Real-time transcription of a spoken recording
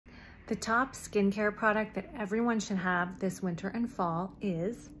The top skincare product that everyone should have this winter and fall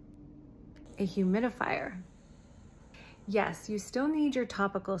is a humidifier. Yes, you still need your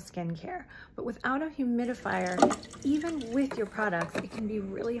topical skincare, but without a humidifier, even with your products, it can be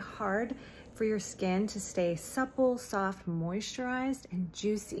really hard for your skin to stay supple, soft, moisturized, and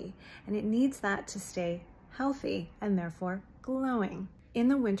juicy. And it needs that to stay healthy and therefore glowing. In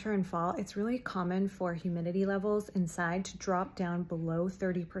the winter and fall, it's really common for humidity levels inside to drop down below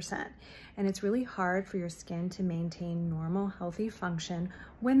 30%. And it's really hard for your skin to maintain normal, healthy function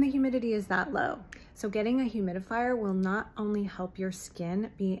when the humidity is that low. So getting a humidifier will not only help your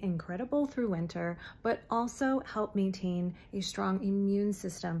skin be incredible through winter, but also help maintain a strong immune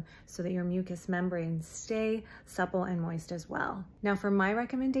system so that your mucous membranes stay supple and moist as well. Now for my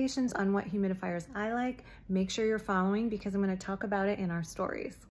recommendations on what humidifiers I like, make sure you're following because I'm going to talk about it in our stories.